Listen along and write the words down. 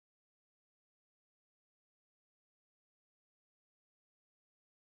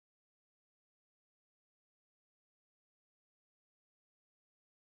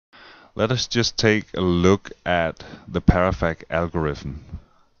Let us just take a look at the PARAFAC algorithm.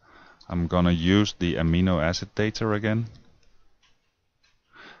 I'm going to use the amino acid data again.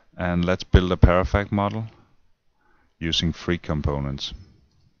 And let's build a PARAFAC model using 3 components.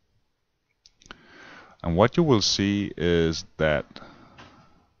 And what you will see is that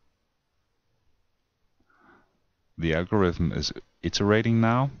the algorithm is iterating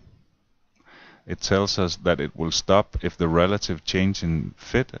now. It tells us that it will stop if the relative change in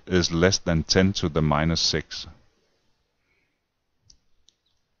fit is less than 10 to the minus 6.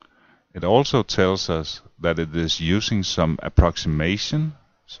 It also tells us that it is using some approximation,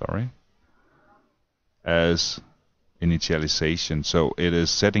 as initialization. So it is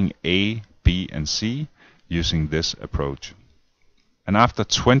setting A, B, and C using this approach. And after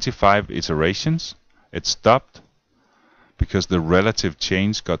 25 iterations, it stopped because the relative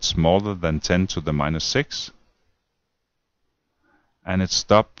change got smaller than 10 to the minus 6. And it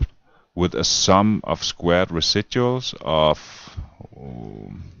stopped with a sum of squared residuals of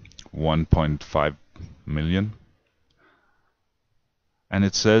 1.5 million. And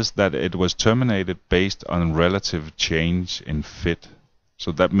it says that it was terminated based on relative change in fit.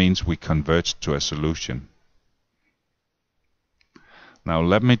 So that means we converged to a solution. Now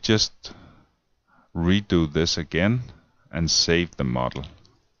let me just redo this again and save the model.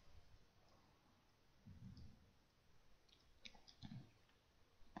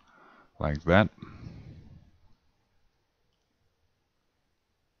 Like that.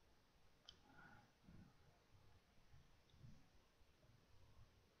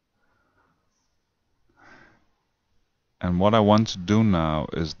 And what I want to do now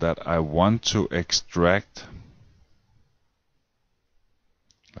is that I want to extract,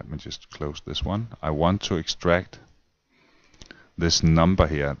 let me just close this one. I want to extract this number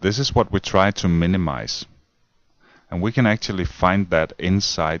here. This is what we try to minimize. And we can actually find that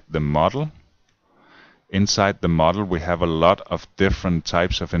inside the model. Inside the model we have a lot of different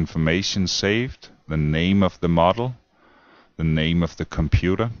types of information saved. The name of the model, the name of the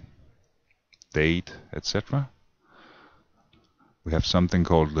computer, date, etc. We have something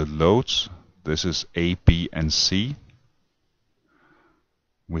called the loads. This is A, B, and C.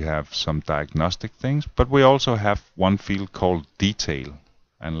 We have some diagnostic things, but we also have one field called detail.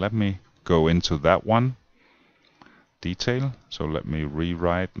 And let me go into that one. Detail. So let me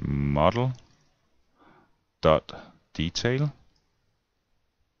rewrite model dot detail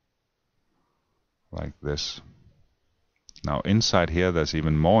like this. Now inside here there's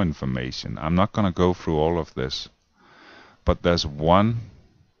even more information. I'm not going to go through all of this, but there's one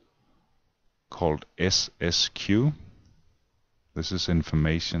called SSQ. This is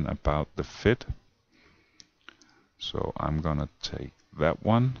information about the fit. So I'm going to take that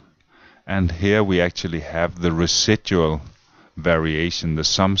one. And here we actually have the residual variation, the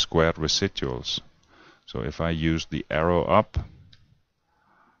sum squared residuals. So if I use the arrow up,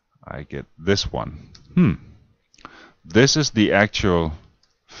 I get this one. This is the actual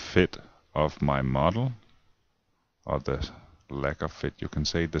fit of my model, or the lack of fit, you can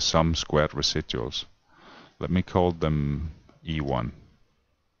say, the sum squared residuals. Let me call them E1.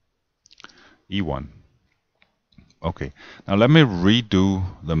 E1. Okay, now let me redo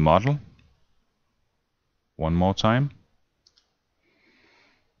the model one more time.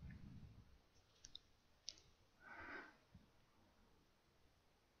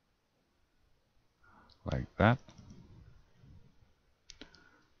 Like that.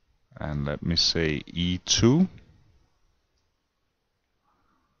 And let me say E2.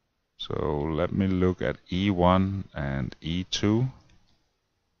 So let me look at E1 and E2.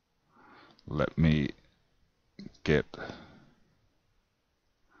 Let me get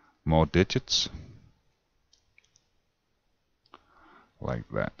more digits. Like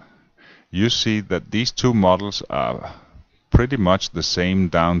that. You see that these two models are pretty much the same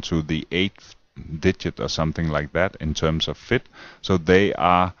down to the 8th digit or something like that in terms of fit. So they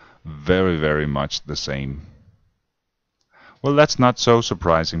are very, very much the same. Well, that's not so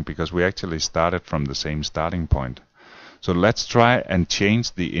surprising because we actually started from the same starting point. So let's try and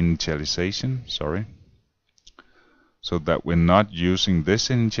change the initialization, so that we're not using this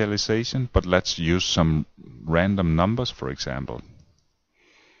initialization, but let's use some random numbers, for example.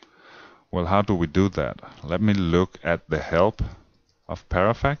 Well, how do we do that? Let me look at the help of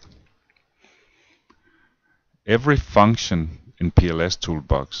PARAFAC. Every function in PLS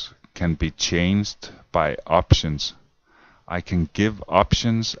Toolbox can be changed by options. I can give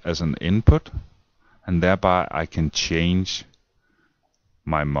options as an input, and thereby I can change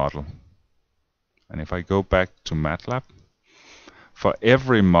my model. And if I go back to MATLAB, for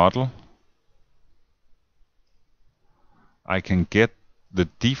every model I can get the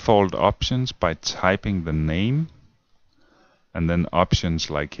default options by typing the name and then options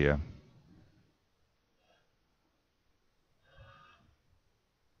like here.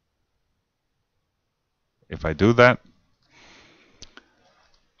 If I do that,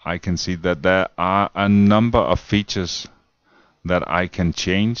 I can see that there are a number of features that I can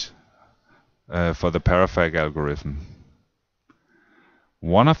change for the PARAFAC algorithm.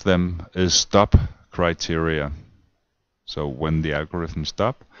 One of them is stop criteria, so when the algorithm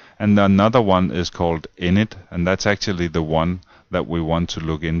stop, and another one is called init, and that's actually the one that we want to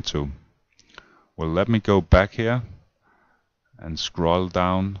look into. Well, let me go back here and scroll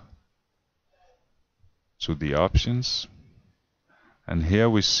down to the options, and here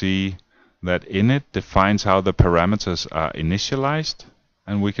we see that init defines how the parameters are initialized,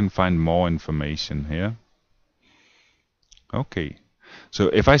 and we can find more information here. Okay, so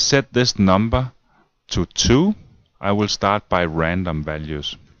if I set this number to 2, I will start by random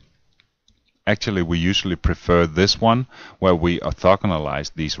values. Actually, we usually prefer this one where we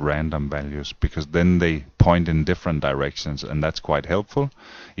orthogonalize these random values, because then they point in different directions, and that's quite helpful,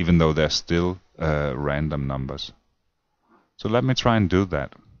 even though they're still random numbers. So let me try and do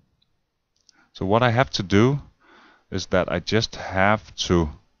that. So what I have to do is that I just have to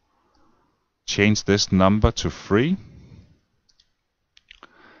change this number to 3,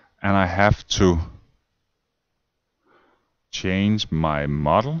 and I have to change my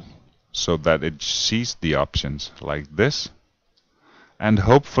model so that it sees the options like this, and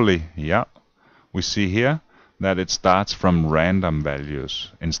hopefully, yeah, we see here that it starts from random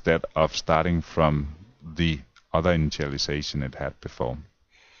values instead of starting from the other initialization it had before.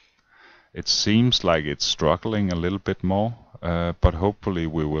 It seems like it's struggling a little bit more, but hopefully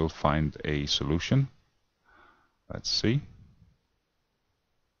we will find a solution. Let's see.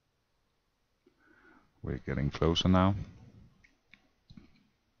 We're getting closer now.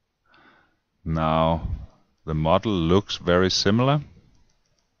 Now the model looks very similar,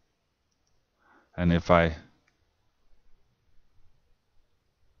 and if I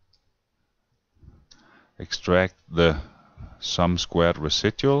extract the sum squared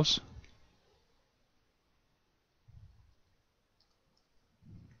residuals,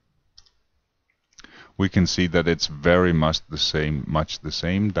 we can see that it's very much the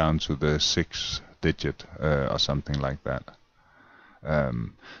same down to the 6th digit or something like that.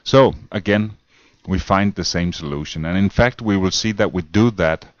 So again, we find the same solution, and in fact we will see that we do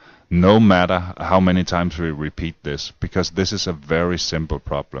that no matter how many times we repeat this, because this is a very simple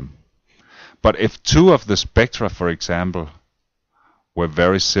problem. But if 2 of the spectra, for example, were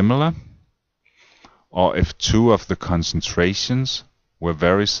very similar, or if 2 of the concentrations were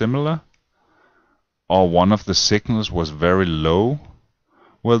very similar, or one of the signals was very low,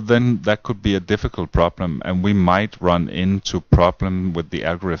 well, then that could be a difficult problem, and we might run into a problem with the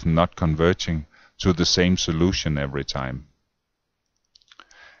algorithm not converging to the same solution every time.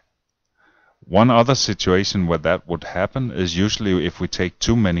 One other situation where that would happen is usually if we take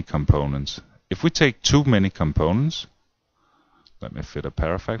too many components. If we take too many components, let me fit a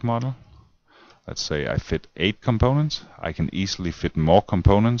PARAFAC model. Let's say I fit 8 components. I can easily fit more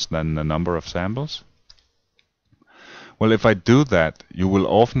components than the number of samples. Well, if I do that, you will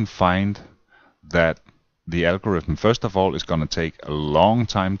often find that the algorithm, first of all, is going to take a long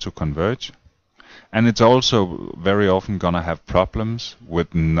time to converge, and it's also very often going to have problems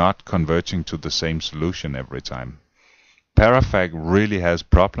with not converging to the same solution every time. PARAFAC really has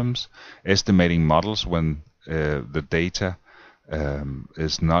problems estimating models when the data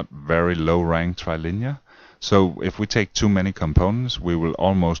is not very low rank trilinear. So if we take too many components, we will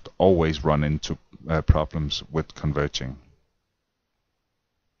almost always run into problems with converging.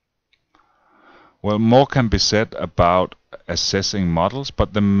 Well, more can be said about assessing models,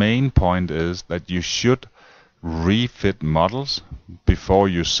 but the main point is that you should refit models before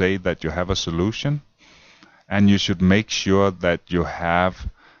you say that you have a solution, and you should make sure that you have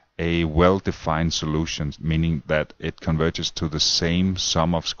a well-defined solution, meaning that it converges to the same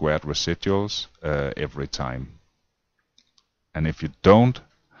sum of squared residuals every time. And if you don't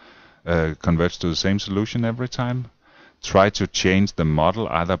converge to the same solution every time, try to change the model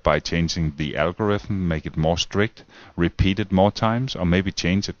either by changing the algorithm, make it more strict, repeat it more times, or maybe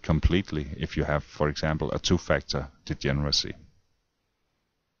change it completely if you have, for example, a 2-factor degeneracy.